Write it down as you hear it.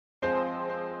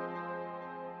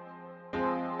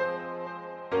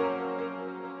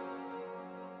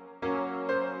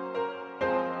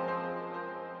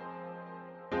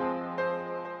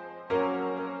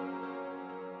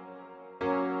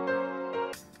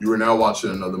You are now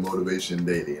watching another Motivation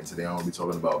Daily, and today I'm going to be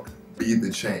talking about be the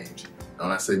change. And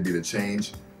when I say be the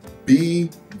change,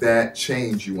 be that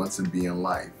change you want to be in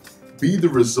life. Be the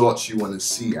results you want to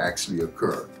see actually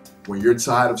occur. When you're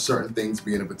tired of certain things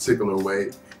being a particular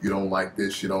way, you don't like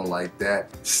this, you don't like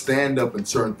that, stand up and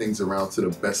turn things around to the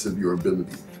best of your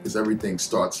ability, because everything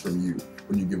starts from you.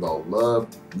 When you give out love,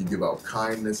 when you give out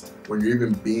kindness, when you're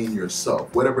even being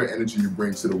yourself, whatever energy you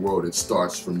bring to the world, it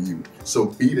starts from you. So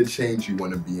be the change you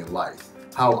want to be in life.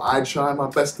 How I try my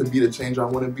best to be the change I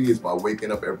want to be is by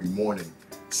waking up every morning,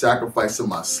 sacrificing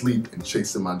my sleep and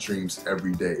chasing my dreams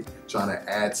every day, trying to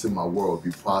add to my world,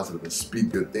 be positive and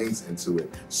speak good things into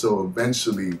it, so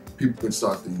eventually people can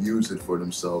start to use it for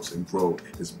themselves and grow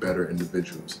as better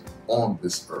individuals on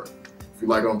this earth. If you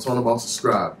like what I'm talking about,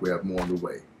 subscribe. We have more on the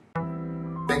way.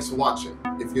 Thanks for watching.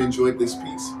 If you enjoyed this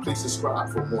piece, please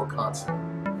subscribe for more content.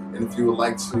 And if you would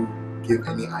like to give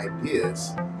any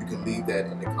ideas, you can leave that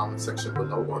in the comment section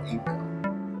below or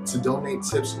email. To donate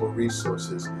tips or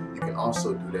resources, you can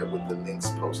also do that with the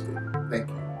links posted. Thank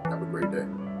you. Have a great day.